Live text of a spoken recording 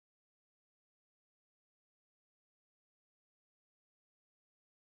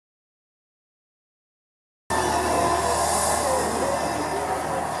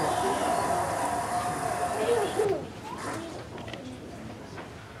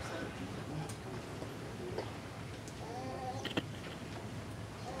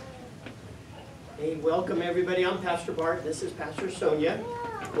Hey, welcome everybody. I'm Pastor Bart. This is Pastor Sonia.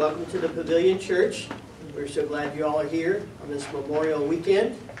 Welcome to the Pavilion Church. We're so glad you all are here on this Memorial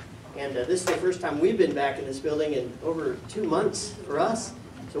Weekend. And this is the first time we've been back in this building in over 2 months for us.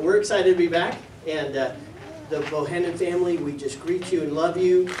 So we're excited to be back. And the Bohannan family, we just greet you and love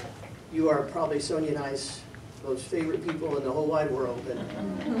you. You are probably Sonia and I's most favorite people in the whole wide world.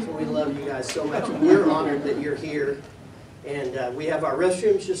 And so we love you guys so much. And we're honored that you're here. And we have our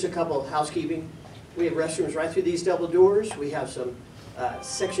restrooms, just a couple of housekeeping. We have restrooms right through these double doors. We have some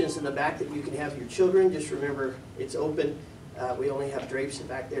sections in the back that you can have your children. Just remember, it's open. We only have drapes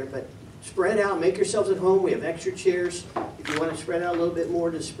back there, but spread out. Make yourselves at home. We have extra chairs. If you want to spread out a little bit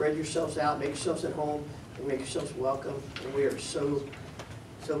more, just spread yourselves out. Make yourselves at home and make yourselves welcome. And we are so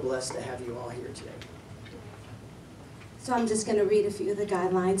blessed to have you all here today. So I'm just going to read a few of the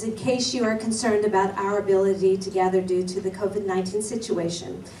guidelines in case you are concerned about our ability to gather due to the COVID-19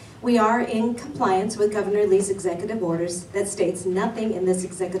 situation. We are in compliance with Governor Lee's executive orders that states nothing in this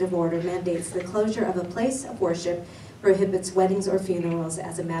executive order mandates the closure of a place of worship, prohibits weddings or funerals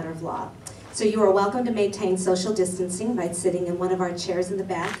as a matter of law. So you are welcome to maintain social distancing by sitting in one of our chairs in the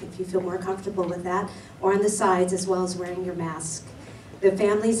back if you feel more comfortable with that, or on the sides, as well as wearing your mask. The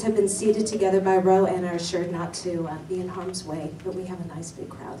families have been seated together by row and are assured not to be in harm's way, but we have a nice big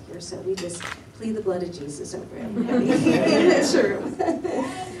crowd here, so we just plead the blood of Jesus over everybody in this room.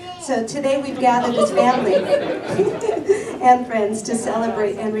 So today we've gathered as family and friends to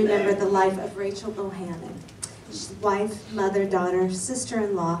celebrate and remember the life of Racheal Bohannan. She's wife, mother, daughter,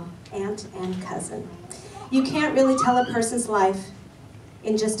 sister-in-law, aunt, and cousin. You can't really tell a person's life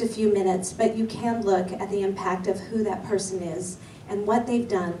in just a few minutes, but you can look at the impact of who that person is and what they've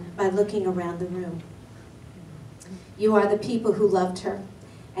done by looking around the room. You are the people who loved her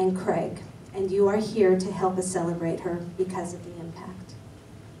and Craig, and you are here to help us celebrate her because of the impact.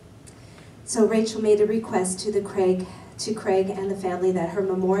 So Racheal made a request to Craig and the family that her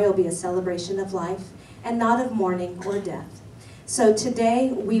memorial be a celebration of life and not of mourning or death. So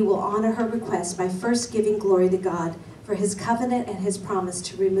today we will honor her request by first giving glory to God for his covenant and his promise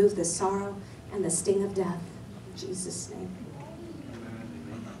to remove the sorrow and the sting of death. In Jesus' name.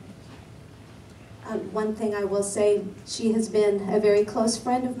 One thing I will say, she has been a very close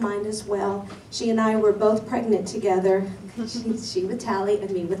friend of mine as well. She and I were both pregnant together. She with Tally and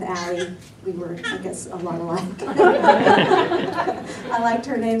me with Allie. We were, I guess, a lot alike. I liked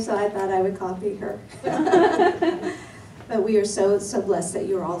her name, so I thought I would copy her. But we are so blessed that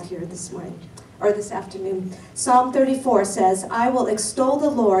you're all here this morning, or this afternoon. Psalm 34 says, I will extol the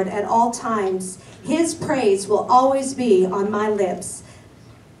Lord at all times. His praise will always be on my lips.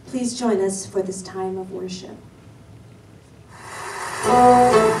 Please join us for this time of worship.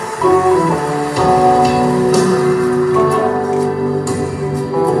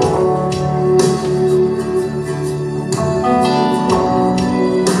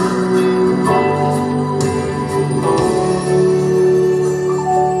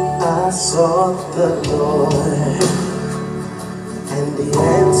 I sought the Lord, and He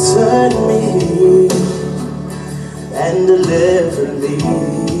answered me and delivered me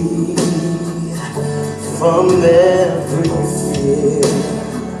from every fear.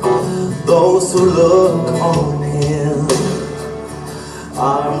 Those who look on Him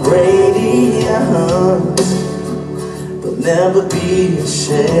are radiant. They'll never be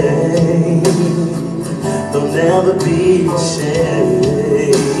ashamed. They'll never be ashamed.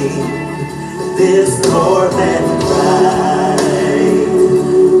 This Lord that cried,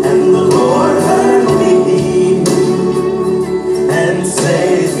 and the Lord heard me and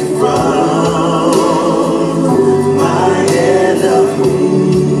saved me from my enemies.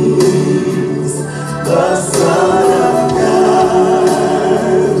 The Son of God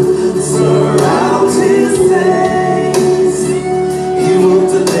surrounds His saints. He will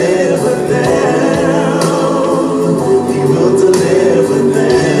deliver them. He will deliver them.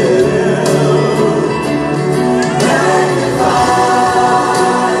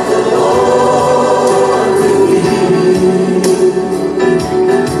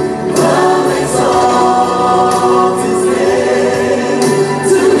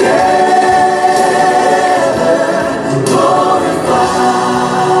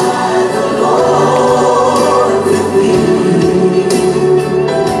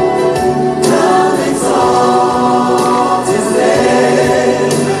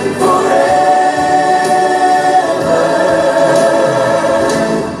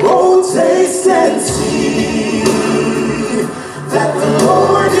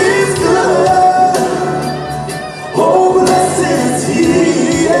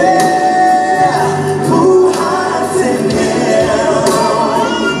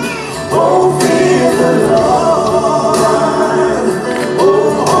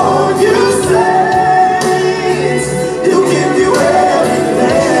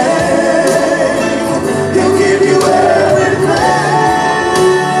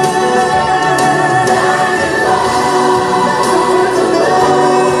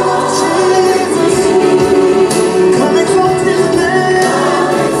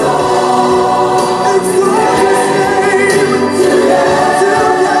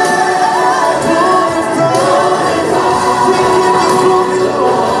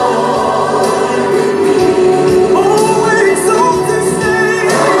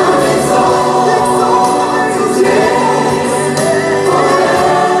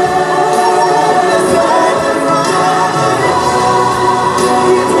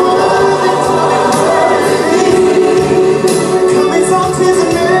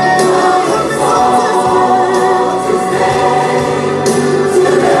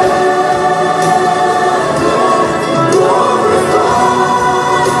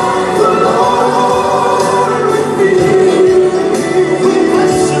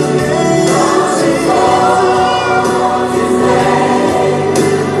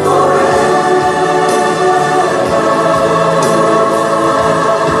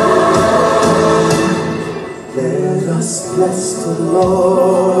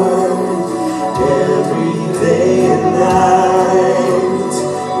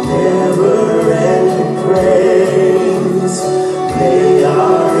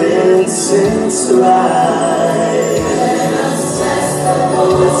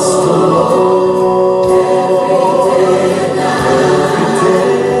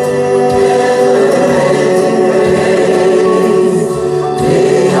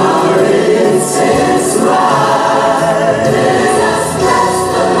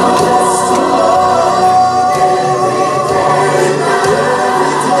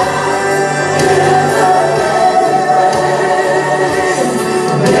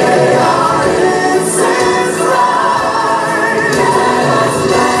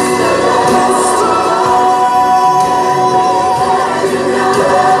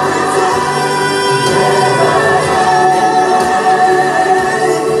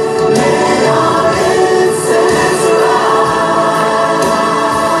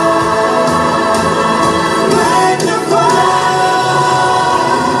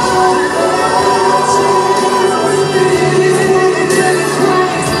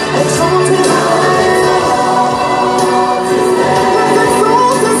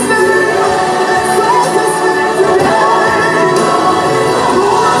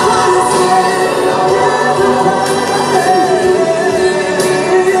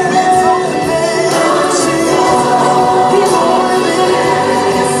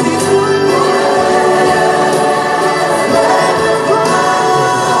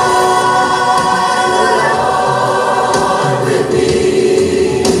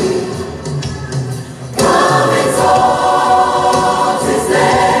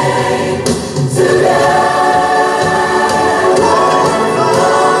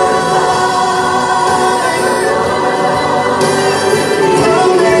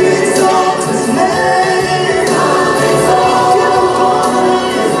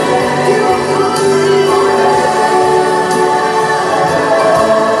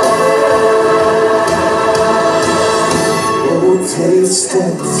 taste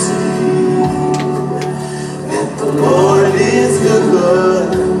and see that the Lord is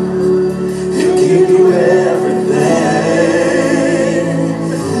good. He'll give you everything.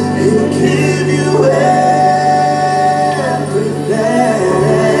 He'll give you everything.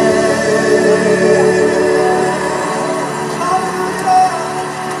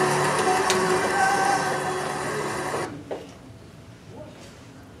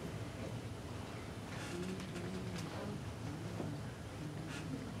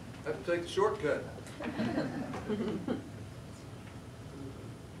 Have to take the shortcut. And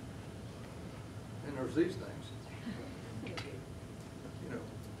there's these things. You know,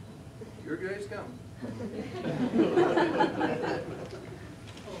 your guy's coming.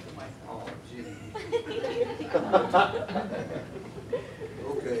 Oh, gee.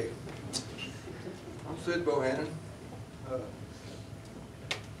 Okay. I'm Sid Bohannan.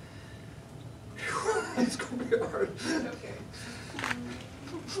 It's going to be hard. Okay.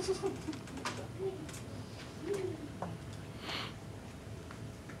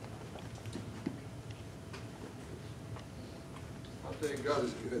 I'll tell you, God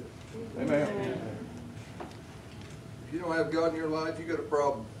is good. Amen. If you don't have God in your life, you got a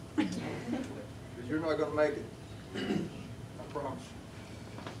problem. Because you're not going to make it. I promise.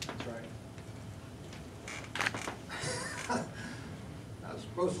 That's right. I was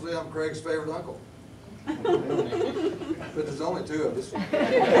supposed to say I'm Craig's favorite uncle. But there's only two of us. I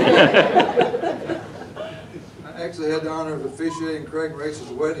actually had the honor of officiating Craig and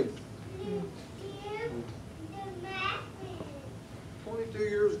Racheal's wedding 22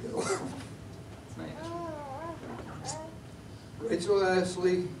 years ago. Man. Racheal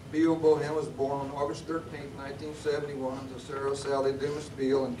Ashley Beal Bohannan was born on August 13, 1971 to Sarah Sally Dumas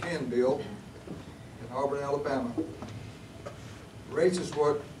Beal and Ken Beal in Auburn, Alabama. Rach is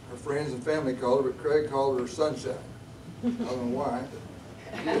what her friends and family called her, but Craig called her Sunshine. I don't know why.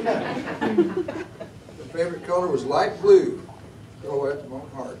 Her favorite color was light blue. Oh, that's my own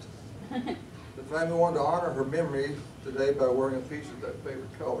heart. The family wanted to honor her memory today by wearing a piece of that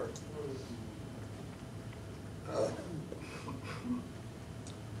favorite color.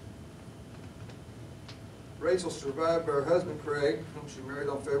 Racheal survived by her husband Craig, whom she married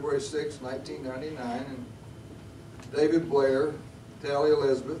on February 6, 1999, and David Blair, Tally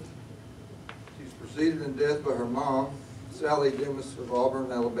Elizabeth. She's preceded in death by her mom, Sally Dumas of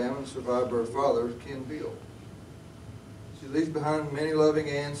Auburn, Alabama, and survived by her father, Ken Beal. She leaves behind many loving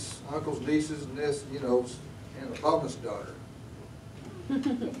aunts, uncles, nieces, and nephews, and a bonus daughter.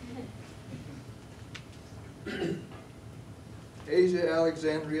 Asia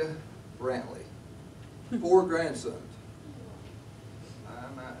Alexandria Brantley. 4 grandsons.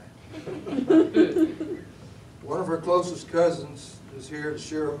 My. One of her closest cousins is here to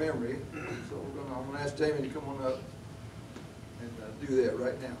share a memory, so I'm going to ask Tammy to come on up and do that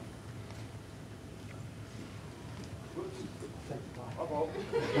right now. Uh-oh.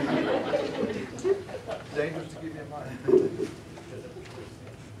 Dangerous to give you a mic.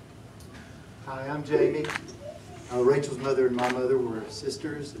 Hi, I'm Jamie. Rachel's mother and my mother were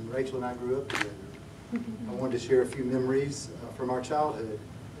sisters, and Racheal and I grew up together. I wanted to share a few memories from our childhood.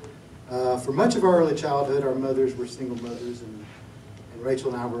 For much of our early childhood, our mothers were single mothers, and Racheal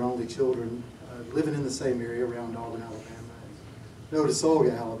and I were only children living in the same area around Auburn, Alabama, and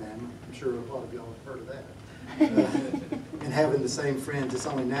Notasulga, Alabama. I'm sure a lot of y'all have heard of that. And having the same friends, it's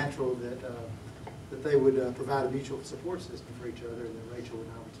only natural that they would provide a mutual support system for each other, and that Racheal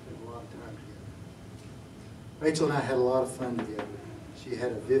and I would spend a lot of time together. Racheal and I had a lot of fun together. She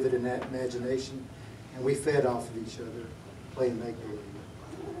had a vivid imagination, and we fed off of each other, playing make-believe.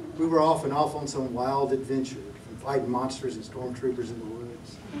 We were often off on some wild adventure, from fighting monsters and stormtroopers in the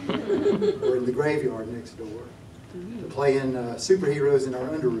woods, or in the graveyard next door, to playing superheroes in our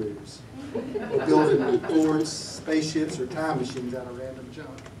underoos, or building forts, spaceships, or time machines out of random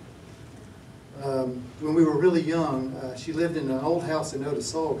junk. When we were really young, she lived in an old house in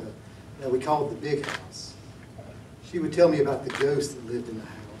Notasulga that we called the Big House. She would tell me about the ghosts that lived in the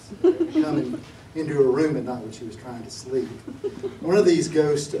house, coming into her room at night when she was trying to sleep. One of these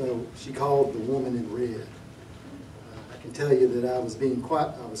ghosts she called the Woman in Red. I can tell you that I was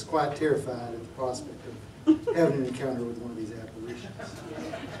quite terrified at the prospect of having an encounter with one of these apparitions.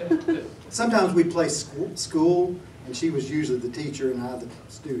 Sometimes we'd play school, and she was usually the teacher and I the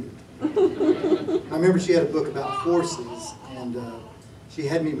student. I remember she had a book about horses, and she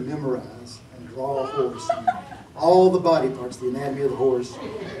had me memorize and draw a horse, and all the body parts, the anatomy of the horse,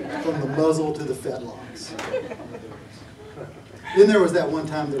 from the muzzle to the fetlocks. Then there was that one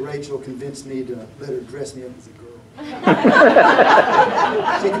time that Racheal convinced me to let her dress me up as a girl.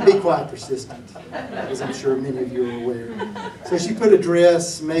 She could be quite persistent, as I'm sure many of you are aware. So she put a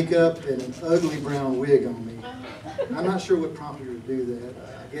dress, makeup, and an ugly brown wig on me. I'm not sure what prompted her to do that.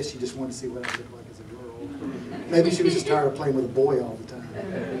 I guess she just wanted to see what I looked like as a girl. Maybe she was just tired of playing with a boy all the time.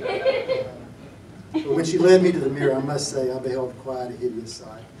 But when she led me to the mirror, I must say I beheld quite a hideous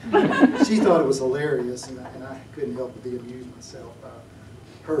sight. She thought it was hilarious, and I couldn't help but be amused myself by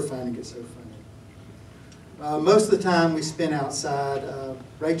her finding it so funny. Most of the time we spent outside,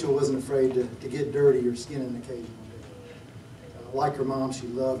 Racheal wasn't afraid to get dirty or skin an occasional day. Like her mom, she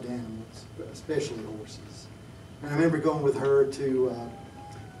loved animals, especially horses. And I remember going with her to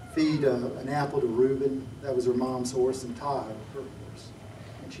feed an apple to Reuben. That was her mom's horse, and Todd, her horse.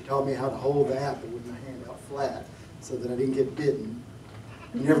 She taught me how to hold the apple with my hand out flat so that I didn't get bitten.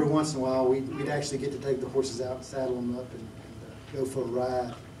 And every once in a while, we'd actually get to take the horses out and saddle them up and go for a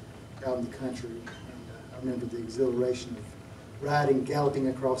ride out in the country. And I remember the exhilaration of riding, galloping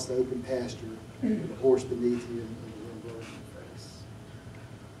across the open pasture with the horse beneath you and the wind blowing in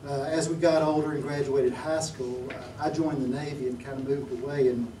your face. As we got older and graduated high school, I joined the Navy and kind of moved away,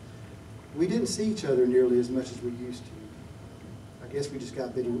 and we didn't see each other nearly as much as we used to. I guess we just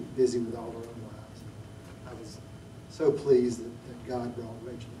got busy with all our own lives. I was so pleased that God brought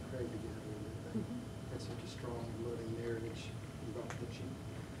Racheal and Craig together, that they had such a strong and loving marriage, and that she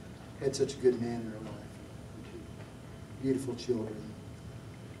had such a good man in her life, and two beautiful children.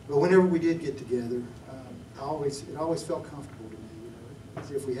 But whenever we did get together, it always felt comfortable to me,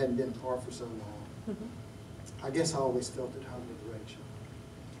 as if we hadn't been apart for so long. I guess I always felt at home with Racheal.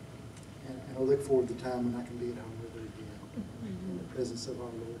 And I look forward to the time when I can be at home with her again. In the presence of our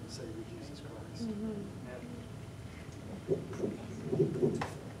Lord and Savior Jesus Christ.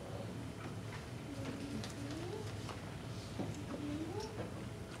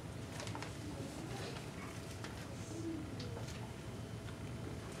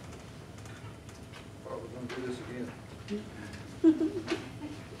 Thought we were going to do this again.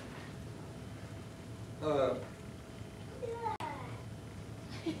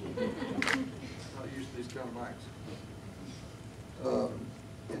 Not used to these kind of mics.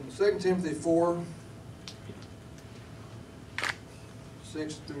 In 2 Timothy 4,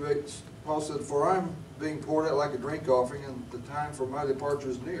 6 through 8, Paul said, "For I am being poured out like a drink offering, and the time for my departure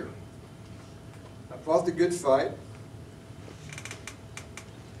is near. I fought the good fight.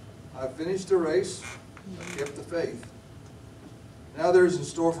 I finished the race. I kept the faith. Now there is in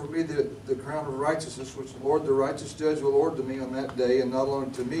store for me the crown of righteousness, which the Lord, the righteous judge, will award to me on that day, and not only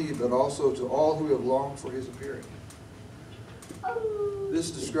to me, but also to all who have longed for his appearing." This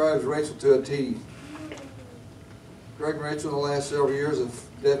describes Racheal to a T. Craig and Racheal in the last several years have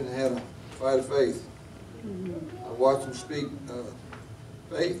definitely had a fight of faith. I watched them speak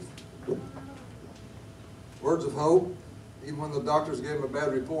faith, words of hope, even when the doctors gave them a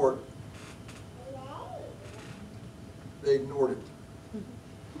bad report. They ignored it. I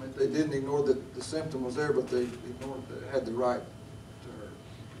mean, they didn't ignore that the symptom was there, but they ignored that it had the right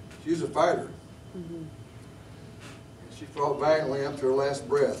She was a fighter. And she fought valiantly up to her last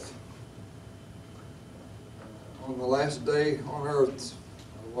breath. On the last day on earth,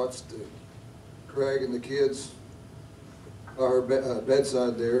 I watched Craig and the kids by her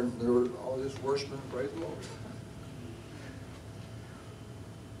bedside there, and they were all just worshiping and praise the Lord.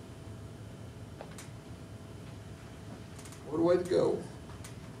 What a way to go.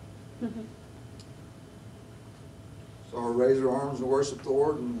 Saw her raise her arms and worship the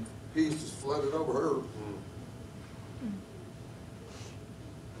Lord, and peace just flooded over her. And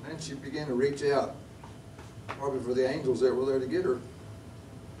then she began to reach out, probably for the angels that were there to get her.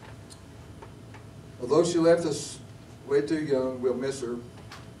 Although she left us way too young, we'll miss her,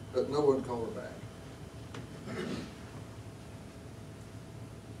 but no one called her back.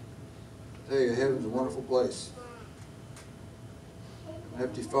 I tell you, heaven's a wonderful place.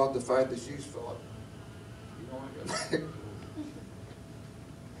 After you fought the fight that she's fought, you don't want to go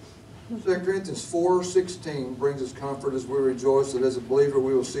back. 2 Corinthians 4:16 brings us comfort as we rejoice that as a believer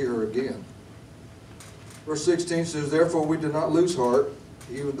we will see her again. Verse 16 says, "Therefore we do not lose heart,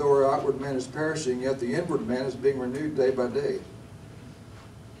 even though our outward man is perishing, yet the inward man is being renewed day by day.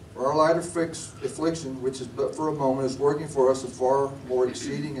 For our light affliction, which is but for a moment, is working for us a far more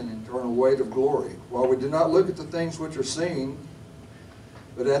exceeding and eternal weight of glory. While we do not look at the things which are seen,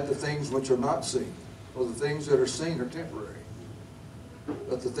 but at the things which are not seen. For the things that are seen are temporary,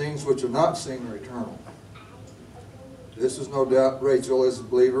 but the things which are not seen are eternal." This is no doubt Racheal is a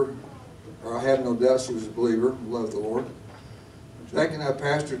believer, or I have no doubt she was a believer, loved the Lord. Jackie and I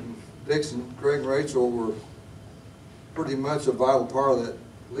pastored in Dixon. Craig and Racheal were pretty much a vital part of that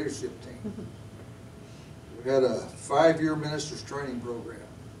leadership team. We had a 5-year ministers training program.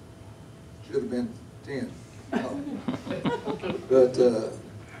 Should have been 10. No. But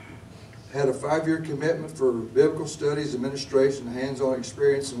had a 5-year commitment for biblical studies, administration, and hands-on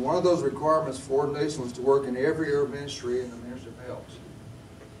experience. And one of those requirements for ordination was to work in every area of ministry in the ministry of health.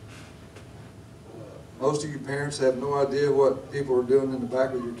 Most of you parents have no idea what people are doing in the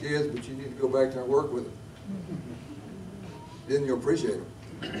back with your kids, but you need to go back there and work with them. Then you'll appreciate them.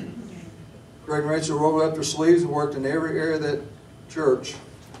 Craig and Racheal rolled up their sleeves and worked in every area of that church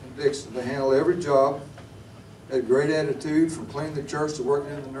in Dixon. They handled every job, had a great attitude from cleaning the church to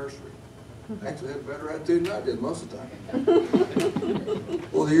working in the nursery. Actually had a better attitude than I did most of the time.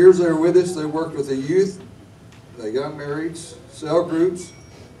 Well, the years they were with us, they worked with the youth, the young marrieds, cell groups,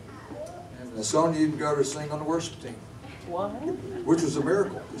 and Sonia even got her to sing on the worship team. What? Which was a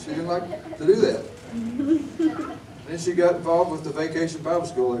miracle. She didn't like to do that. Then she got involved with the Vacation Bible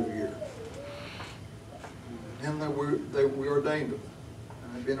School every year. And we ordained them.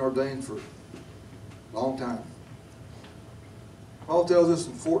 And they've been ordained for a long time. Paul tells us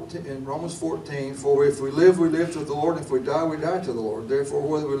in Romans 14, "For if we live to the Lord, and if we die to the Lord. Therefore,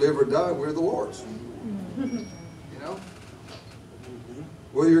 whether we live or die, we're the Lord's." You know?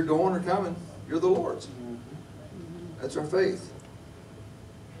 Whether you're going or coming, you're the Lord's. That's our faith.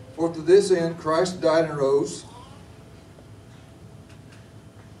 "For to this end Christ died and rose,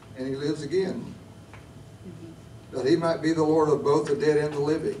 and he lives again, that he might be the Lord of both the dead and the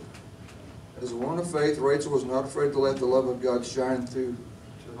living." As a woman of faith, Racheal was not afraid to let the love of God shine through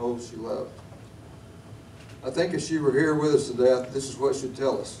to those she loved. I think if she were here with us today, this is what she'd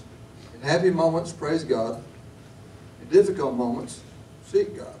tell us. In happy moments, praise God. In difficult moments,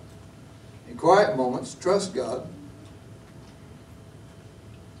 seek God. In quiet moments, trust God.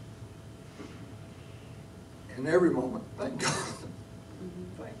 In every moment, thank God.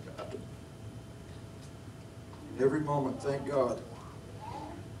 Thank God. In every moment, thank God.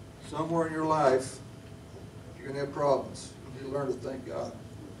 Somewhere in your life, you're going to have problems. You need to learn to thank God.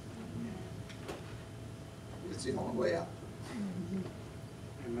 It's the only way out.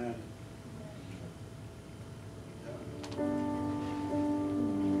 Amen.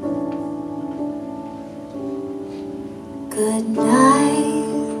 Good night.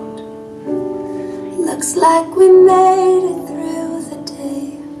 Looks like we made it through the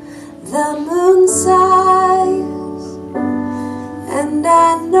day. The moon sighs, and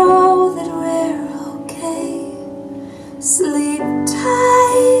I know that we're okay. Sleep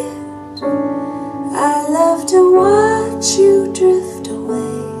tight. I love to watch you drift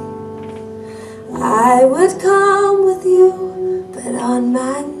away. I would come with you, but on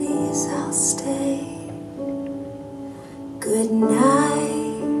my knees I'll stay. Good night.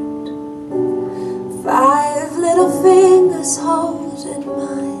 5 little fingers holding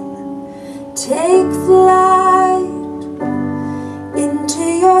mine. Take flight into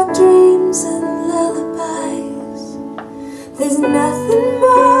your dreams and lullabies. There's nothing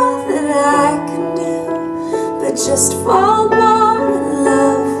more that I can do but just fall more in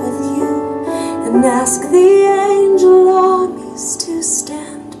love with and ask the angel armies to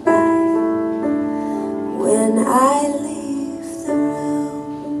stand by when I leave the room.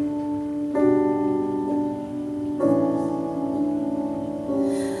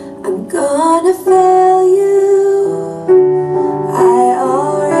 I'm gonna fail you, I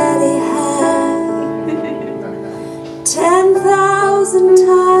already have 10,000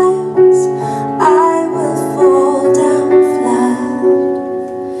 times. I will fall down flat.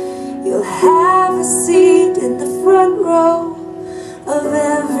 You'll have a seat in the front row of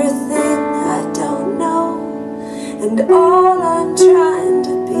everything I don't know, and all I'm trying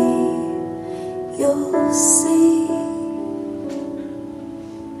to be, you'll see.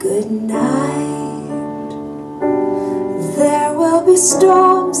 Good night. There will be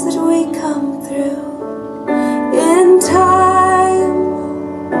storms that we come through. In time,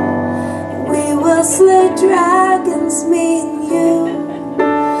 we will slay dragons, me and you.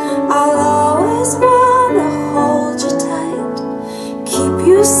 I'll always wanna hold you tight, keep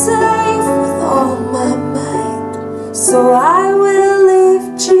you safe with all my might. So I will leave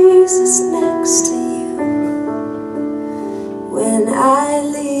Jesus next to you when I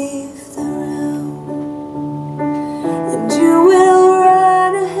leave the room. And you will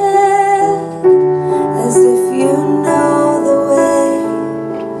run ahead as if you know the way,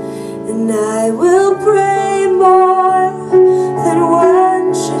 and I will pray more than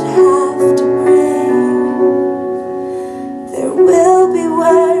one should have to pray. There will be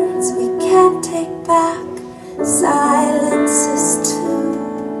words we can't take back, silences too,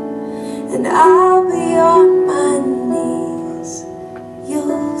 and I'll be on my knees,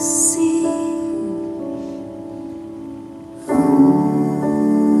 you'll see.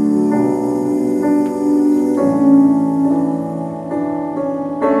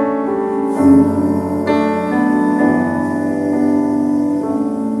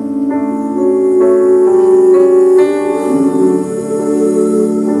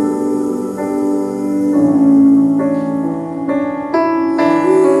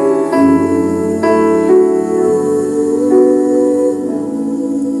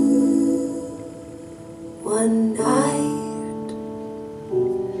 One night,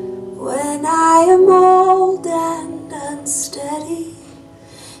 when I am old and unsteady,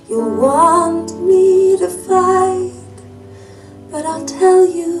 you'll want me to fight, but I'll tell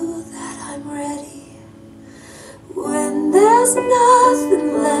you that I'm ready. When there's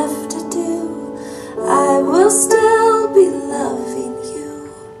nothing left to do, I will still be loving you.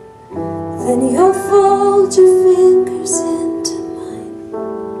 Then you'll fold your fingers into mine,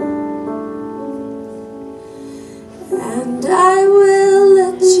 and I will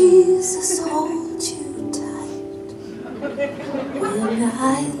let Jesus hold you tight when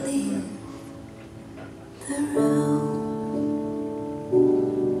I leave the room.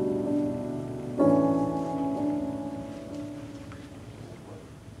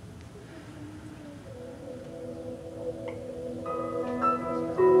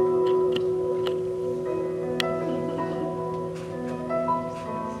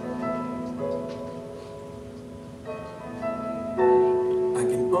 I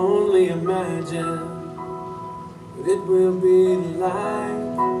can only imagine what it will be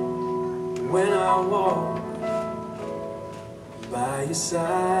like when I walk by your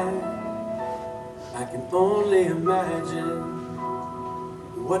side. I can only imagine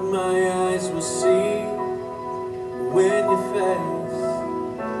what my eyes will see when your face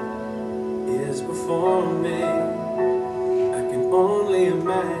is before me. I can only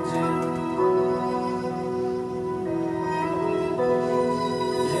imagine.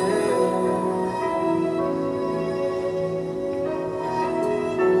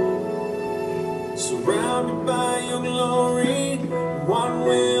 Surrounded by your glory, what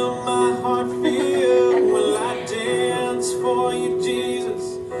will my heart feel? Will I dance for you, Jesus?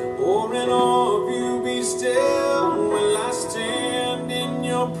 Or in awe of you be still? Will I stand in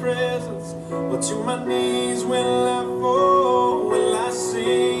your presence? Or to my knees will I fall? Will I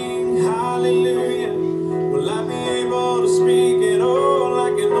sing hallelujah? Will I be able to speak at all? I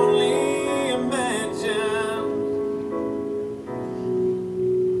can only imagine.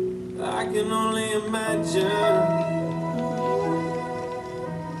 I can only imagine.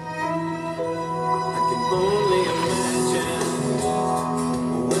 I can only imagine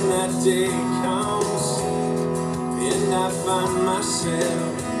when that day comes and I find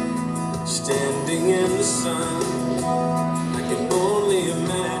myself standing in the sun. I can only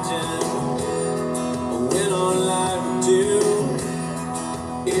imagine when all I do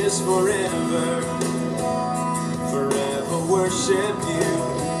is forever worship you.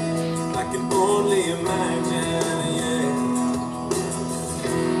 I can only imagine, yeah.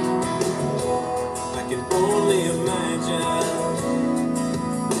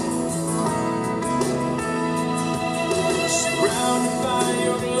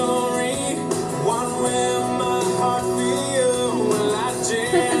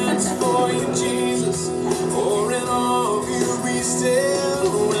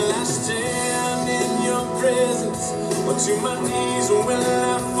 To my knees will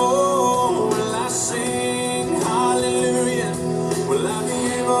I fall? Will I sing hallelujah? Will I be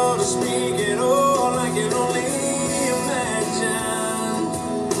able to speak at all? I can only imagine.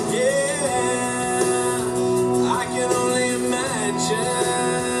 Yeah, I can only imagine.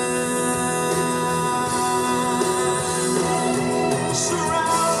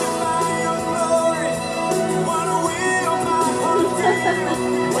 Surrounded by your glory, what will my heart feel?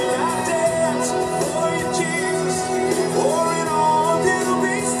 Will I dance for you, Jesus? Or in all will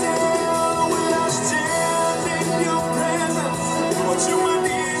be still? Will I stand in your presence? Or to my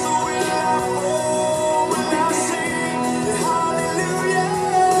knees will I fall? Will I sing hallelujah?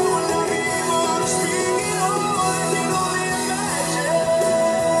 Will I be able to speak it all? I can only imagine.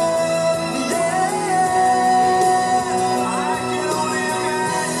 Yeah, I can only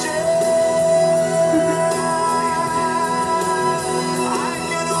imagine. I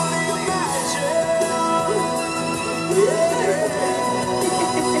can only imagine. Yeah, I can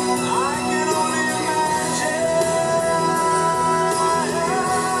only imagine. I can only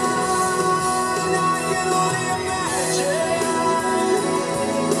imagine.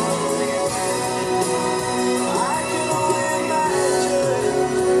 I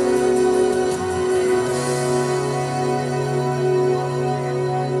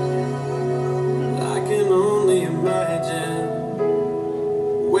can only imagine. I can only imagine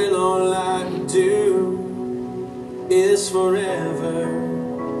when all I do is forever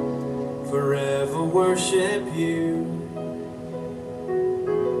worship you.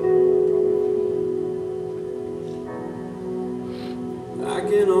 I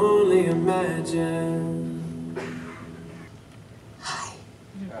can only imagine. Hi.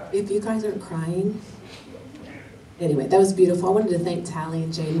 If you guys aren't crying. Anyway, that was beautiful. I wanted to thank Tally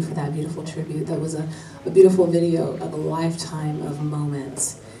and Jaden for that beautiful tribute. That was a beautiful video of a lifetime of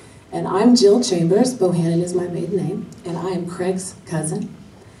moments. And I'm Jill Chambers. Bohannan is my maiden name. And I am Craig's cousin.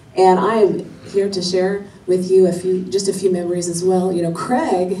 And I am here to share with you just a few memories as well. You know,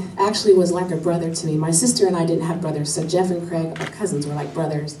 Craig actually was like a brother to me. My sister and I didn't have brothers, so Jeff and Craig, our cousins, were like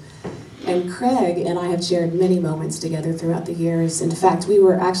brothers. And Craig and I have shared many moments together throughout the years. In fact, we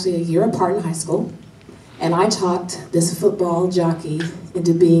were actually a year apart in high school, and I talked this football jockey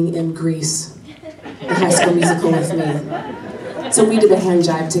into being in Grease, the High School Musical, with me. So we did a hand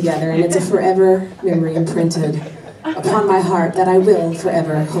jive together, and it's a forever memory imprinted upon my heart that I will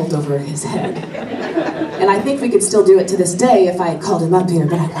forever hold over his head. And I think we could still do it to this day if I called him up here,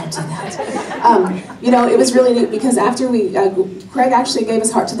 but I won't do that. You know, it was really neat because after Craig actually gave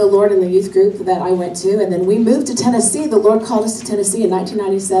his heart to the Lord in the youth group that I went to, and then we moved to Tennessee. The Lord called us to Tennessee in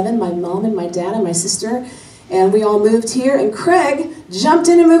 1997, my mom and my dad and my sister, and we all moved here, and Craig jumped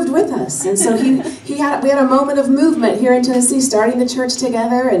in and moved with us. And so we had a moment of movement here in Tennessee, starting the church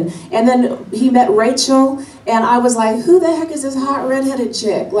together, and then he met Racheal, and I was like, who the heck is this hot redheaded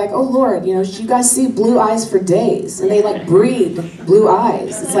chick? Like, oh Lord, you know, you guys see blue eyes for days, and they like breed blue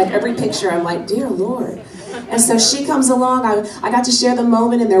eyes. It's like every picture I'm like, dear Lord. And so she comes along. I got to share the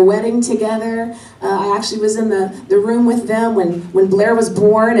moment in their wedding together. I actually was in the room with them when Blair was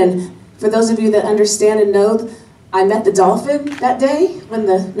born, and for those of you that understand and know, I met the dolphin that day. When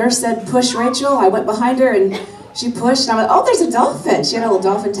the nurse said, push Racheal, I went behind her and she pushed, and I went, oh, there's a dolphin. She had a little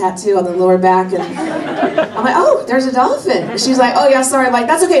dolphin tattoo on the lower back, and I'm like, oh, there's a dolphin. And she's like, oh yeah, sorry. I'm like,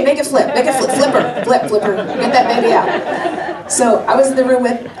 that's okay, make it flip, flip her, flip her, get that baby out. So I was in the room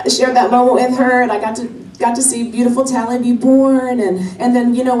shared that moment with her, and I got to see beautiful Tally be born, and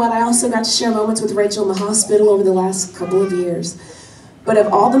then, you know what, I also got to share moments with Racheal in the hospital over the last couple of years. But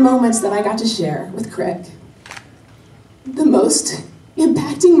of all the moments that I got to share with Craig, the most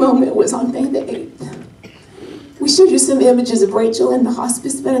impacting moment was on May the 8th. We showed you some images of Racheal in the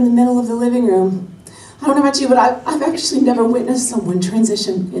hospice bed in the middle of the living room. I don't know about you, but I've actually never witnessed someone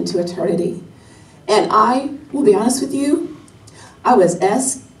transition into eternity. And I will be honest with you, I was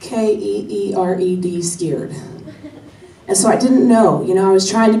S-K-E-E-R-E-D scared. And so I didn't know, you know, I was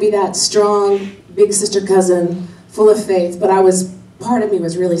trying to be that strong, big sister cousin, full of faith, but part of me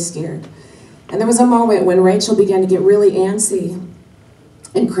was really scared. And there was a moment when Racheal began to get really antsy,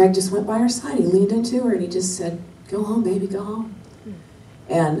 and Craig just went by her side. He leaned into her and he just said, go home, baby, go home.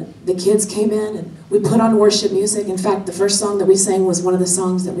 And the kids came in and we put on worship music. In fact, the first song that we sang was one of the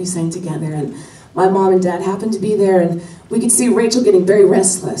songs that we sang together. And my mom and dad happened to be there, and we could see Racheal getting very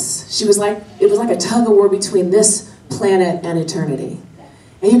restless. It was like a tug of war between this planet and eternity.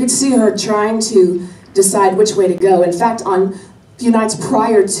 And you could see her trying to decide which way to go. In fact, on a few nights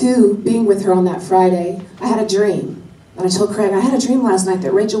prior to being with her on that Friday, I had a dream. And I told Craig, I had a dream last night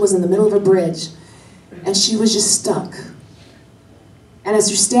that Racheal was in the middle of a bridge, and she was just stuck. And as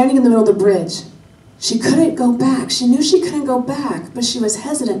you're standing in the middle of the bridge, She couldn't go back. She knew she couldn't go back, but she was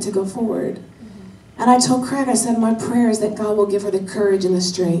hesitant to go forward. And I told Craig, I said, my prayer is that God will give her the courage and the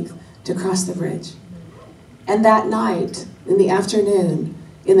strength to cross the bridge. And that night, in the afternoon,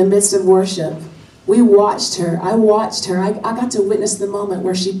 in the midst of worship, we watched her. I watched her. I got to witness the moment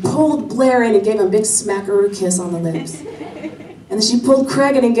where she pulled Blair in and gave him a big smackaroo kiss on the lips. And then she pulled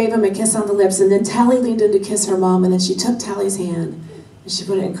Craig in and gave him a kiss on the lips. And then Tally leaned in to kiss her mom. And then she took Tally's hand and she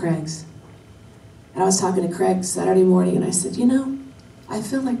put it in Craig's. And I was talking to Craig Saturday morning and I said, you know, I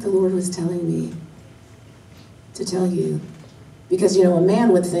feel like the Lord was telling me to tell you. Because, you know, a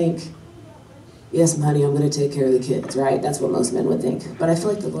man would think, yes, honey, I'm going to take care of the kids, right? That's what most men would think. But I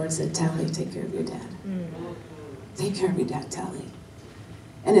feel like the Lord said, Tally, take care of your dad. Take care of your dad, Tally.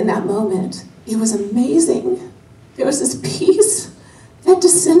 And in that moment, it was amazing. There was this peace that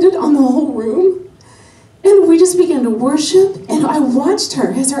descended on the whole room. And we just began to worship. And I watched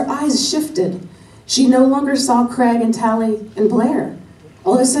her as her eyes shifted. She no longer saw Craig and Tally and Blair.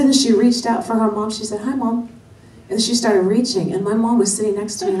 All of a sudden, she reached out for her mom. She said, hi, Mom. And she started reaching, and my mom was sitting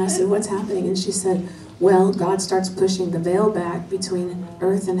next to me, and I said, what's happening? And she said, well, God starts pushing the veil back between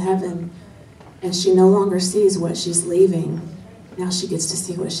earth and heaven, and she no longer sees what she's leaving. Now she gets to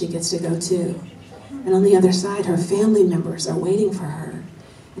see what she gets to go to. And on the other side, her family members are waiting for her.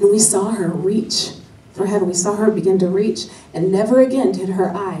 And we saw her reach for heaven. We saw her begin to reach, and never again did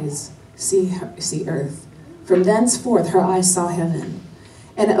her eyes see earth. From thenceforth, her eyes saw heaven.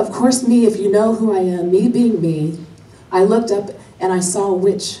 And of course, me, if you know who I am, me being me, I looked up and I saw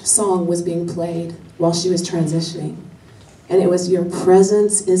which song was being played while she was transitioning. And it was, Your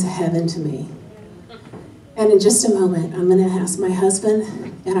Presence is Heaven to Me. And in just a moment, I'm going to ask my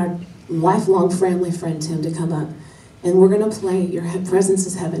husband and our lifelong family friend, Tim, to come up. And we're going to play Your Presence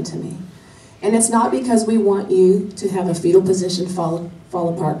is Heaven to Me. And it's not because we want you to have a fetal position, fall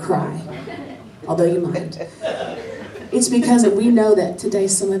apart, cry, although you might. It's because we know that today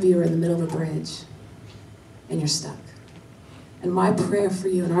some of you are in the middle of a bridge and you're stuck. And my prayer for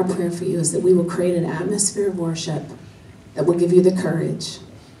you and our prayer for you is that we will create an atmosphere of worship that will give you the courage,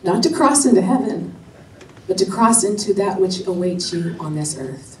 not to cross into heaven, but to cross into that which awaits you on this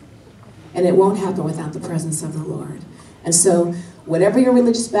earth. And it won't happen without the presence of the Lord. And so, whatever your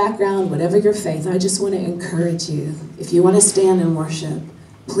religious background, whatever your faith, I just want to encourage you. If you want to stand and worship,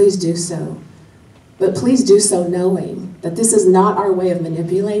 please do so. But please do so knowing that this is not our way of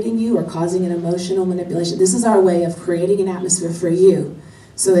manipulating you or causing an emotional manipulation. This is our way of creating an atmosphere for you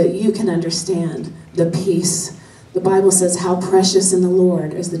so that you can understand the peace. The Bible says how precious in the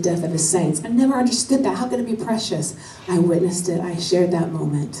Lord is the death of his saints. I never understood that. How could it be precious? I witnessed it. I shared that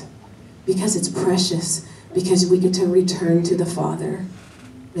moment. Because it's precious. Because we get to return to the Father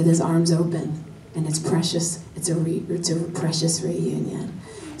with his arms open. And it's precious. It's a precious reunion.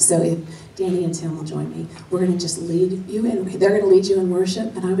 So if Danny and Tim will join me, we're going to just lead you in. They're going to lead you in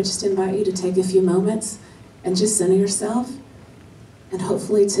worship, and I would just invite you to take a few moments and just center yourself. And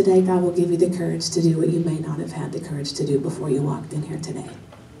hopefully today God will give you the courage to do what you may not have had the courage to do before you walked in here today.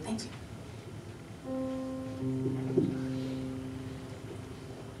 Thank you.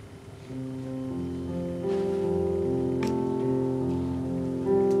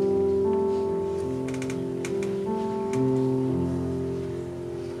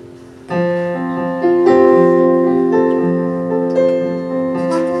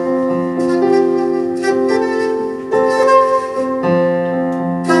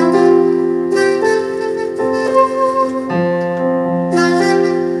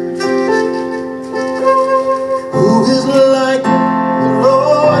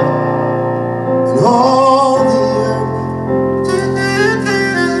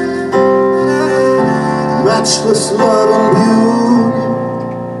 Matchless love and beauty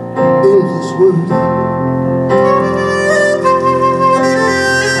in his word.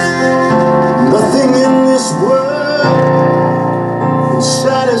 Nothing in this world can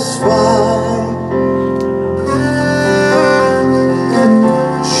satisfy.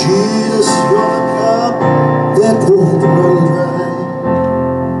 Jesus, your cup that won't run dry.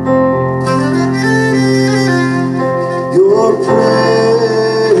 Your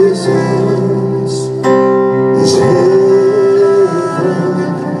presence is heaven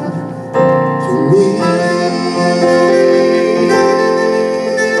to me.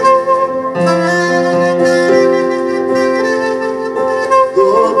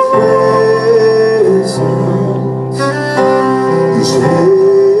 Your presence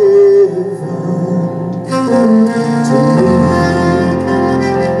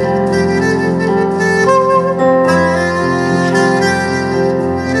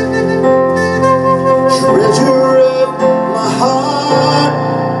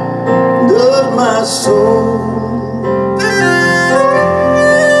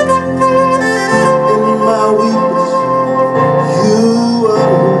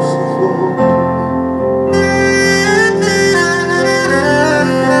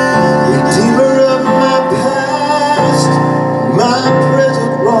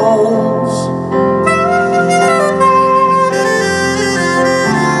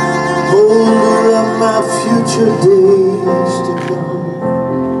my future days to come.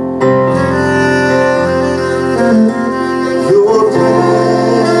 Your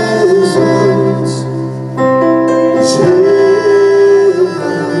presence is heaven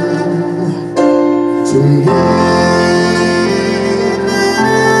to me.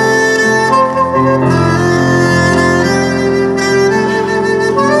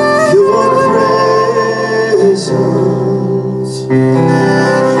 Your presence is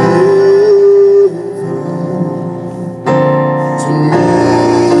heaven to me.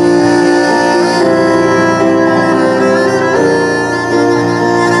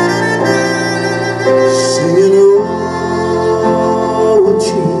 Singing, oh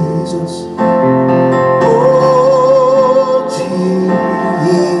Jesus, oh Jesus,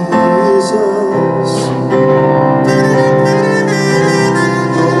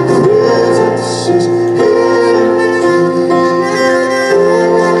 your presence is heaven,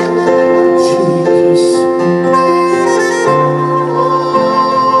 Jesus,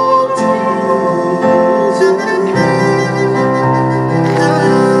 oh Jesus,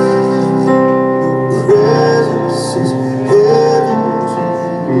 presence is heaven to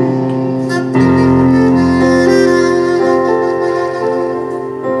me.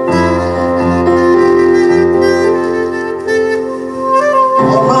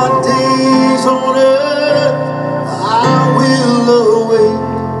 All my days on earth I will await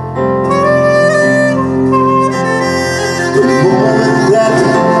the moment that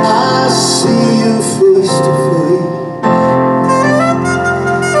I see you face to face.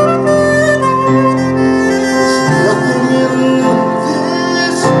 Nothing in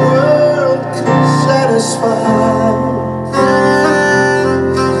this world can satisfy.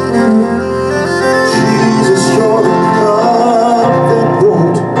 Jesus, you're the cup that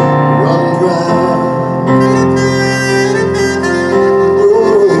won't run dry.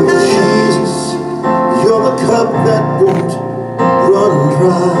 Oh, Jesus, you're the cup that won't run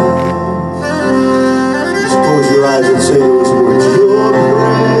dry. Just close your eyes and say those words. Your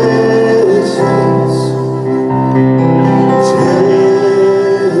presence is heaven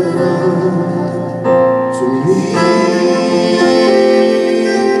to me.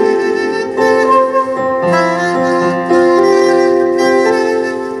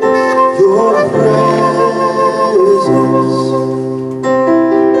 Your presence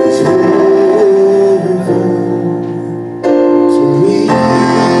is heaven to me.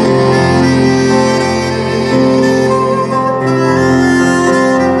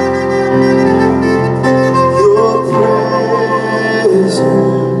 Your presence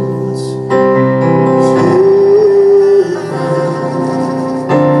is heaven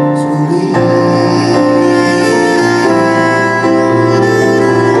to me.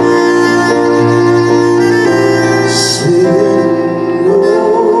 Sing,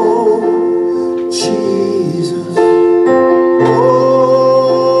 oh Jesus,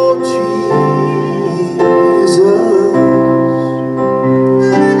 oh Jesus,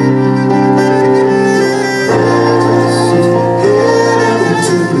 presence is heaven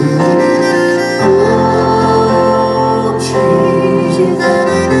to me. Oh Jesus,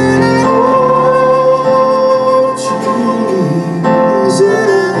 oh Jesus.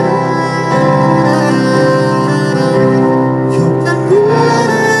 Your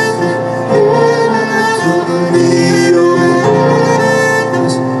presence is heaven to me. Your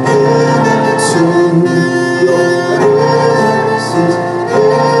presence is heaven to me. Your presence is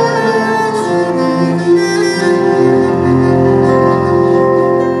heaven to me.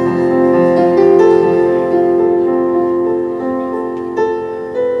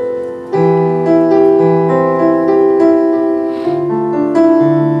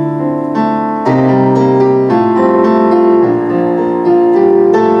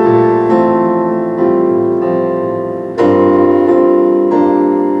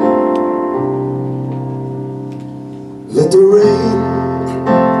 Let the rain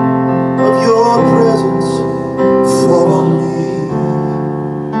of your presence fall on me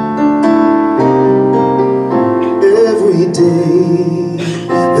every day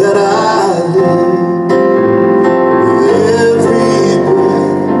that I live, every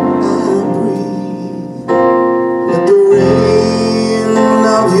breath I breathe. Let the rain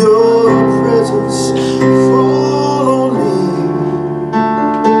of your presence fall on me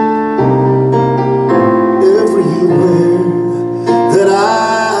everywhere that I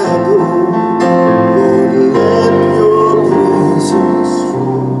go. Lord, let your presence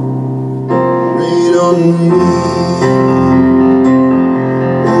rain on me.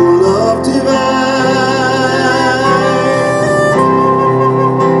 Oh, love divine,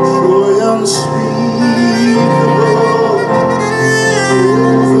 joy unspeakable,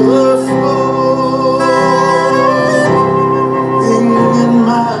 overflow.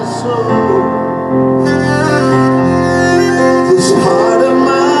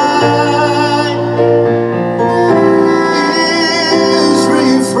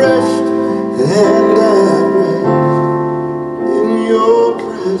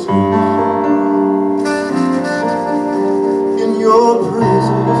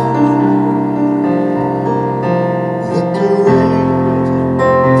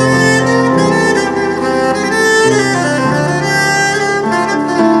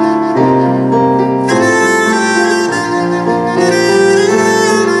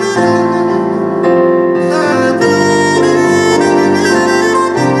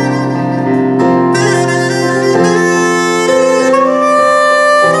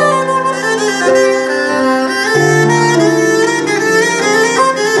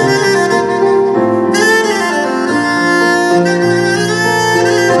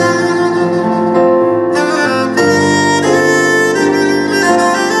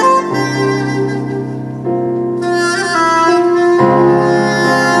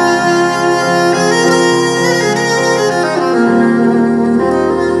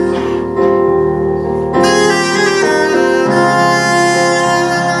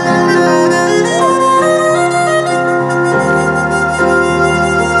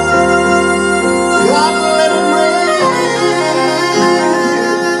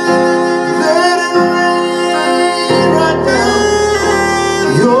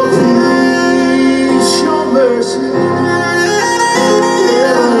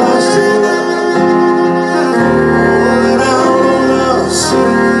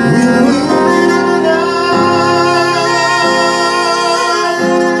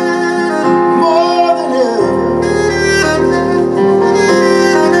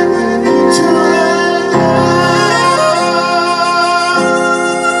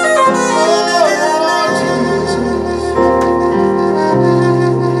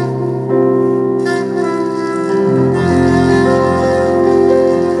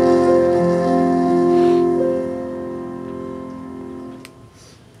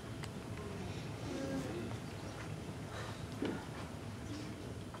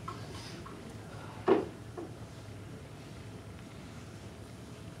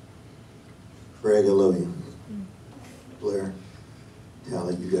 Craig, I love you. Blair,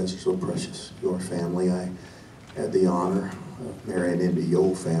 Tally, you guys are so precious. Your family. I had the honor of marrying into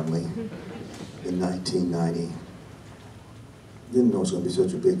your family in 1990. Didn't know it was going to be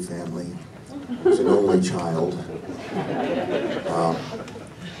such a big family. I was an only child.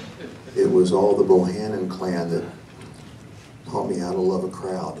 It was all the Bohannan clan that taught me how to love a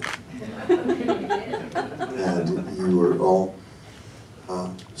crowd. And you were all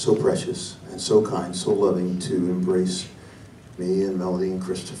so precious and so kind, so loving to embrace me and Melody and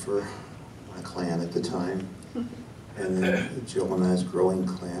Christopher, my clan at the time. And then Jill and I's growing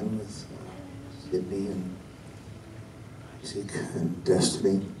clan with Sydney and Isaac and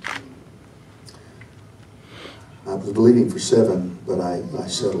Destiny. I was believing for 7, but I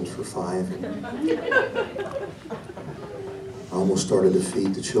settled for 5. I almost started to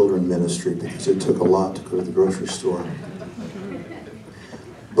feed the children ministry because it took a lot to go to the grocery store.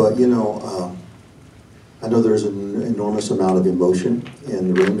 But you know, I know there's an enormous amount of emotion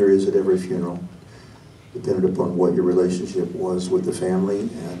in the room. There is at every funeral, depending upon what your relationship was with the family.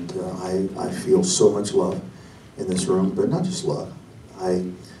 And I feel so much love in this room, but not just love.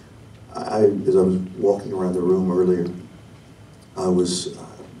 As I was walking around the room earlier, I was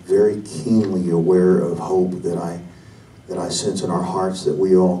very keenly aware of hope that I sense in our hearts that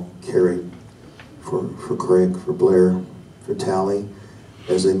we all carry for Craig, for Blair, for Tally,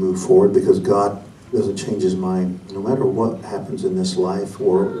 as they move forward, because God doesn't change his mind. No matter what happens in this life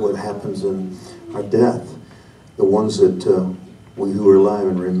or what happens in our death, the ones that we who are alive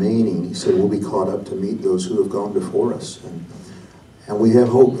and remaining, he said, will be caught up to meet those who have gone before us. And we have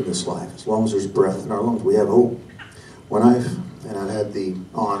hope in this life. As long as there's breath in our lungs, we have hope. I've had the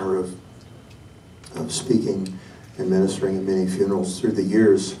honor of speaking and ministering at many funerals through the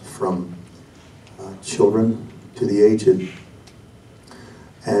years, from children to the aged.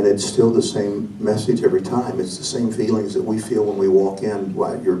 And it's still the same message every time. It's the same feelings that we feel when we walk in.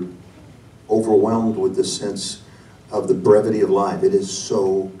 You're overwhelmed with the sense of the brevity of life. It is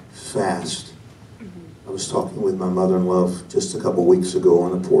so fast. I was talking with my mother-in-law just a couple weeks ago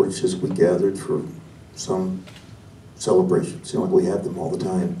on the porch as we gathered for some celebration. It seems like we have them all the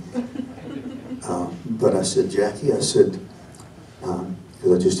time. But I said, Jackie, I said,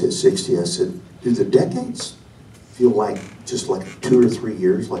 because I just hit 60, I said, do the decades feel like just like 2 or 3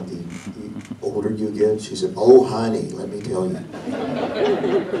 years, like the older you get? She said, oh, honey, let me tell you.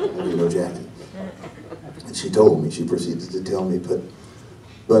 You know, Jackie. And she told me, she proceeded to tell me,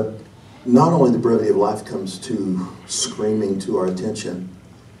 but not only the brevity of life comes to screaming to our attention,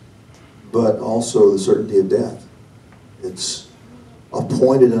 but also the certainty of death. It's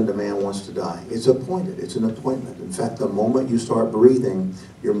appointed unto man wants to die. It's appointed. It's an appointment. In fact, the moment you start breathing,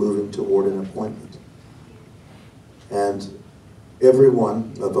 you're moving toward an appointment. And every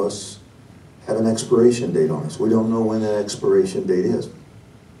one of us have an expiration date on us. We don't know when that expiration date is.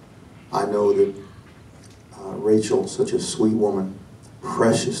 I know that Racheal, such a sweet woman,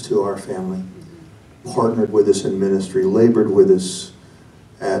 precious to our family, partnered with us in ministry, labored with us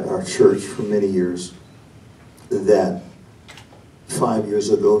at our church for many years, that 5 years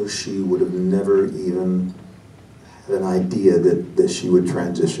ago she would have never even had an idea that she would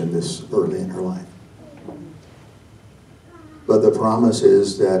transition this early in her life. But the promise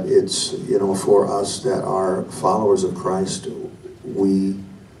is that it's, you know, for us that are followers of Christ, we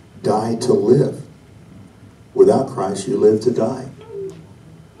die to live. Without Christ, you live to die.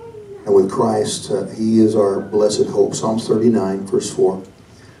 And with Christ, he is our blessed hope. Psalms 39, verse 4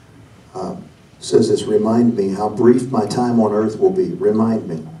 says this, remind me how brief my time on earth will be. Remind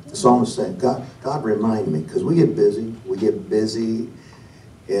me. The psalmist is saying, God, remind me. Because we get busy. We get busy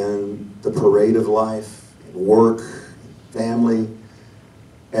in the parade of life, in work, family,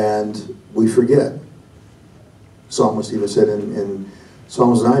 and we forget. Psalmist even said in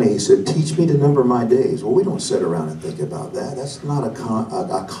Psalms 90, he said, teach me to number my days. Well, we don't sit around and think about that. That's not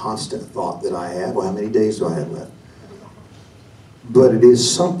a constant thought that I have. Well, how many days do I have left? But it is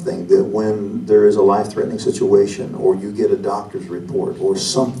something that when there is a life-threatening situation, or you get a doctor's report, or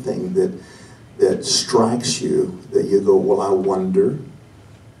something that strikes you, that you go, well, I wonder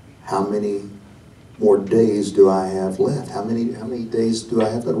how many more days do I have left? How many days do I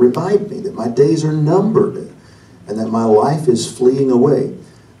have left? Remind me that my days are numbered, and that my life is fleeing away.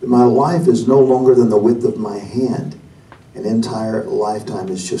 That my life is no longer than the width of my hand. An entire lifetime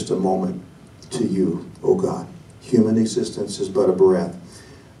is just a moment to you, oh God. Human existence is but a breath.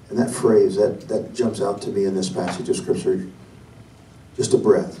 And that phrase, that jumps out to me in this passage of Scripture. Just a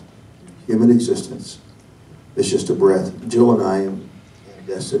breath. Human existence is just a breath. Jill and I and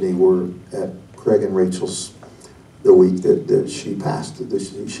Destiny were at Craig and Racheal's the week that she passed,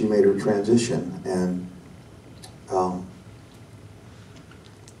 that she made her transition. And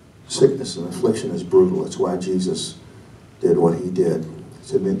sickness and affliction is brutal. It's why Jesus did what he did. He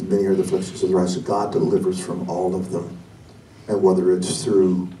said, many are the afflictions of the righteous. God delivers from all of them. And whether it's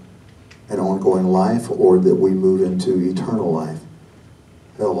through an ongoing life or that we move into eternal life,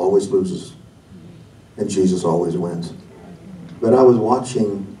 hell always loses. And Jesus always wins. But I was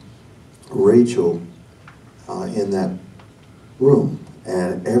watching Racheal in that room,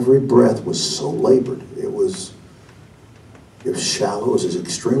 and every breath was so labored. It was shallow. It was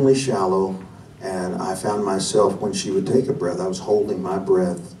extremely shallow. And I found myself, when she would take a breath, I was holding my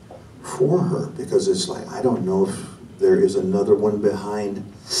breath for her, because it's like, I don't know if there is another one behind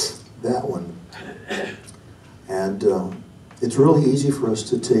that one. And it's really easy for us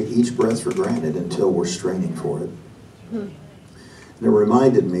to take each breath for granted until we're straining for it. And it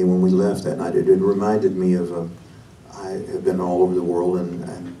reminded me, when we left that night, it reminded me of, I have been all over the world,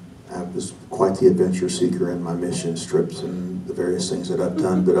 and I was quite the adventure seeker in my mission trips and the various things that I've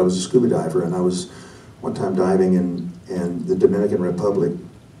done. But I was a scuba diver, and I was one time diving in the Dominican Republic.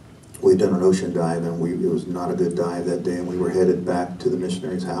 We'd done an ocean dive, and it was not a good dive that day, and we were headed back to the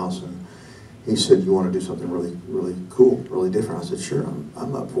missionary's house. And he said, "You want to do something really, really cool, really different?" I said, "Sure,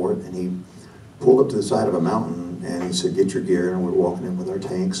 I'm up for it." And he pulled up to the side of a mountain, and he said, "Get your gear." And we're walking in with our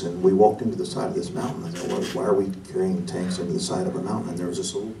tanks, and we walked into the side of this mountain. I said, "Why are we carrying tanks into the side of a mountain?" And there was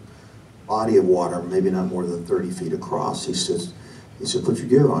this little body of water, maybe not more than 30 feet across. He said, "Put your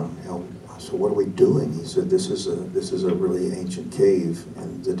gear on." I said, "What are we doing?" He said, this is a really ancient cave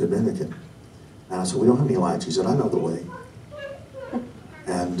in the Dominican." And I said, "We don't have any lights." He said, "I know the way."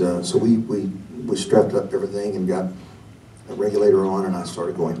 And so we strapped up everything and got a regulator on, and I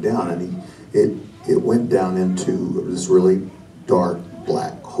started going down, and it went down into this really dark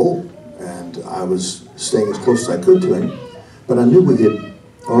black hole. And I was staying as close as I could to him, but I knew we had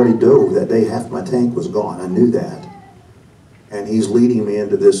already dove that day. Half my tank was gone. I knew that. And he's leading me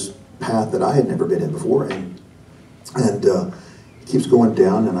into this path that I had never been in before, and it keeps going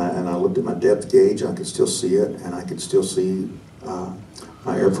down, and I looked at my depth gauge. I could still see it, and I could still see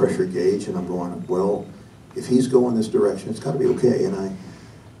my air pressure gauge, and I'm going, well, if he's going this direction, it's got to be okay. And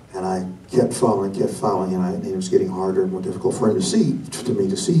I kept following, and it was getting harder and more difficult for him to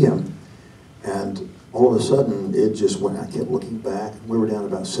see him. And all of a sudden, it just went. I kept looking back. We were down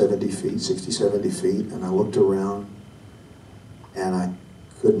about 70 feet, 60, 70 feet, and I looked around, and I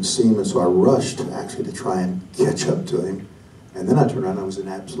couldn't see him, and so I rushed actually to try and catch up to him. And then I turned around, and I was in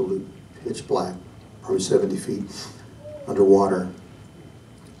absolute pitch black, probably 70 feet underwater.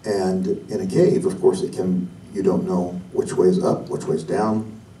 And in a cave, of course, you don't know which way is up, which way is down.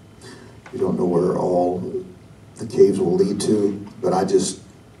 You don't know where all the caves will lead to. But I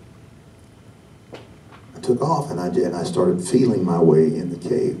took off, and I started feeling my way in the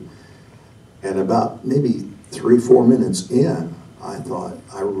cave. And about maybe 3-4 minutes in, I thought,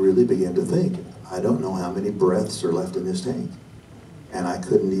 I really began to think, I don't know how many breaths are left in this tank. And I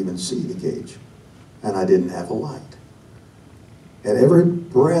couldn't even see the gauge. And I didn't have a light. And every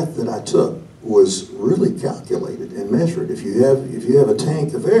breath that I took was really calculated and measured. If you have a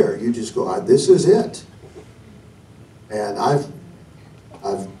tank of air, you just go, this is it. And I've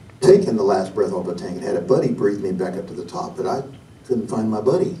taken the last breath off the tank and had a buddy breathe me back up to the top, but I couldn't find my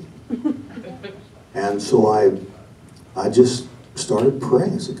buddy. And so I just started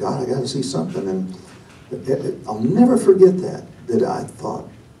praying. I said, God, I got to see something. And I'll never forget that I thought,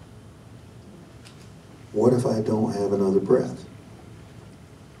 what if I don't have another breath?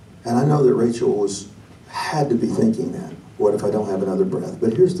 And I know that Racheal had to be thinking that. What if I don't have another breath?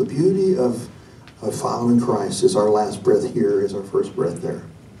 But here's the beauty of following Christ: is our last breath here is our first breath there.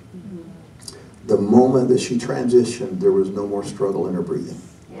 The moment that she transitioned, there was no more struggle in her breathing.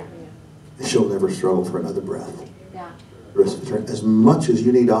 Yeah. She'll never struggle for another breath. Yeah. The rest of eternity. As much as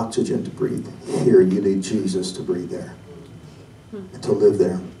you need oxygen to breathe here, you need Jesus to breathe there and to live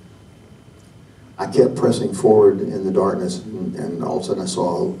there. I kept pressing forward in the darkness, and all of a sudden I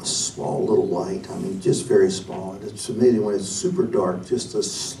saw a small little light. I mean, just very small. And it's amazing when it's super dark, just the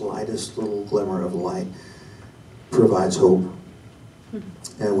slightest little glimmer of light provides hope.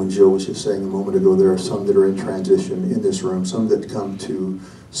 And when Jill was just saying a moment ago, there are some that are in transition in this room, some that come to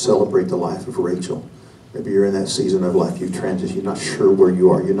celebrate the life of Racheal. Maybe you're in that season of life, you've transitioned, you're not sure where you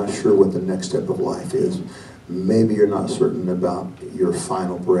are, you're not sure what the next step of life is. Maybe you're not certain about your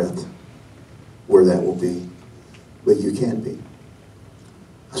final breath, where that will be, but you can be.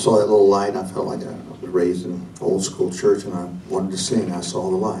 I saw that little light, and I felt like I was raised in old school church, and I wanted to sing, I saw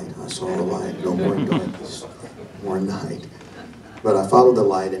the light, no more darkness, more night. But I followed the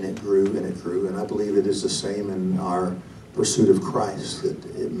light, and it grew and it grew. And I believe it is the same in our pursuit of Christ, that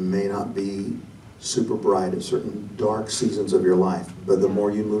it may not be super bright at certain dark seasons of your life, but the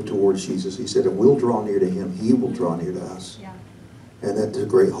more you move towards Jesus, he said, if we'll draw near to him, he will draw near to us. Yeah. And that's a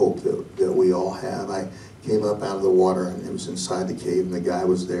great hope that we all have. I came up out of the water, and it was inside the cave, and the guy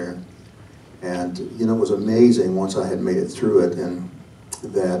was there. And, you know, it was amazing once I had made it through it, and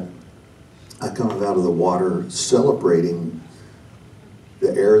that I come out of the water celebrating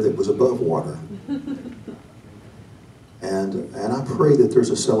the air that was above water. And I pray that there's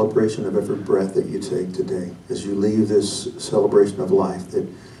a celebration of every breath that you take today. As you leave this celebration of life, that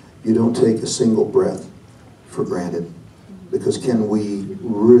you don't take a single breath for granted. Because can we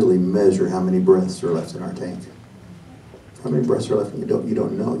really measure how many breaths are left in our tank? How many breaths are left? You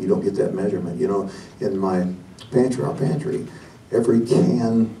don't know. You don't get that measurement. You know, in my pantry, our pantry, every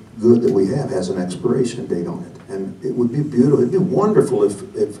can good that we have has an expiration date on it. And it would be beautiful. It'd be wonderful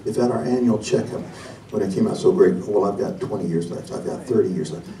if at our annual checkup, when it came out so great, well, I've got 20 years left, I've got 30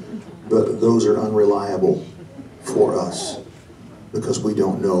 years left. But those are unreliable for us because we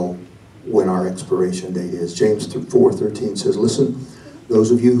don't know when our expiration date is. James 4:13 says, listen, those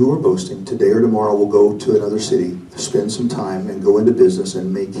of you who are boasting, today or tomorrow will go to another city, spend some time, and go into business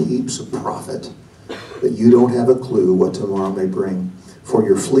and make heaps of profit. But you don't have a clue what tomorrow may bring. For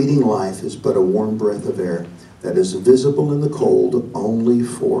your fleeting life is but a warm breath of air that is visible in the cold only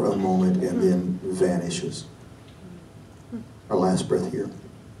for a moment and then vanishes. Our last breath here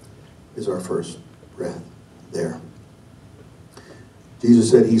is our first breath there.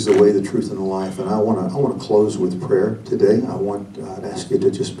 Jesus said he's the way, the truth, and the life. And I want to close with prayer today. I'd ask you to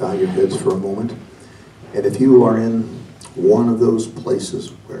just bow your heads for a moment. And if you are in one of those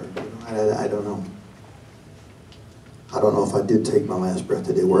places where, I don't know. I don't know if I did take my last breath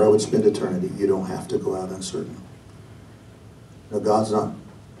today, where I would spend eternity. You don't have to go out uncertain. No, God's not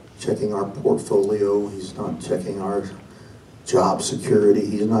checking our portfolio. He's not checking our job security.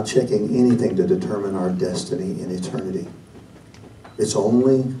 He's not checking anything to determine our destiny in eternity. It's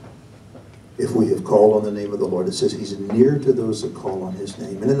only if we have called on the name of the Lord. It says he's near to those that call on his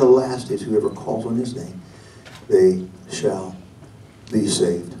name. And in the last days, whoever calls on his name, they shall be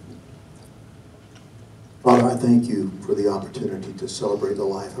saved. Father, I thank you for the opportunity to celebrate the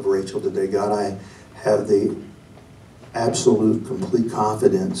life of Racheal today. God, I have the absolute, complete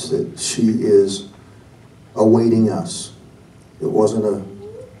confidence that she is awaiting us. It wasn't a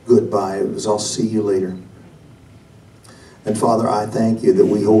goodbye. It was, I'll see you later. And Father, I thank you that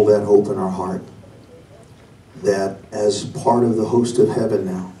we hold that hope in our heart, that as part of the host of heaven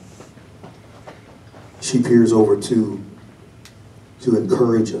now, she peers over to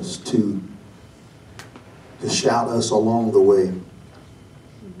encourage us, to shout us along the way.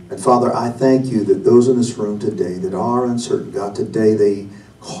 And Father, I thank you that those in this room today that are uncertain, God, today they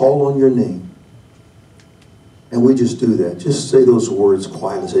call on your name. And we just do that. Just say those words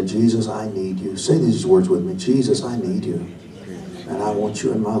quietly. Say, Jesus, I need you. Say these words with me. Jesus, I need you. And I want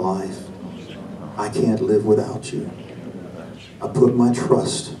you in my life. I can't live without you. I put my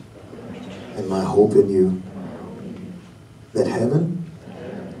trust and my hope in you. That heaven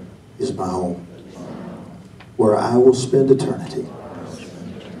is my home, where I will spend eternity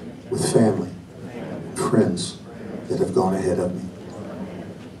with family, friends that have gone ahead of me.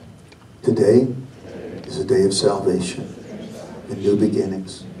 Today is a day of salvation and new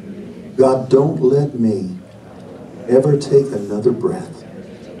beginnings. God, don't let me ever take another breath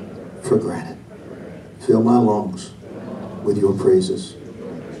for granted. Fill my lungs with your praises.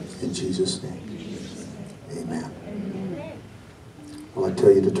 In Jesus' name, amen. Well, I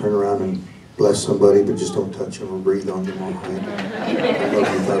tell you to turn around and bless somebody, but just don't touch them or breathe on them all night.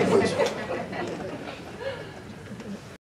 I love you.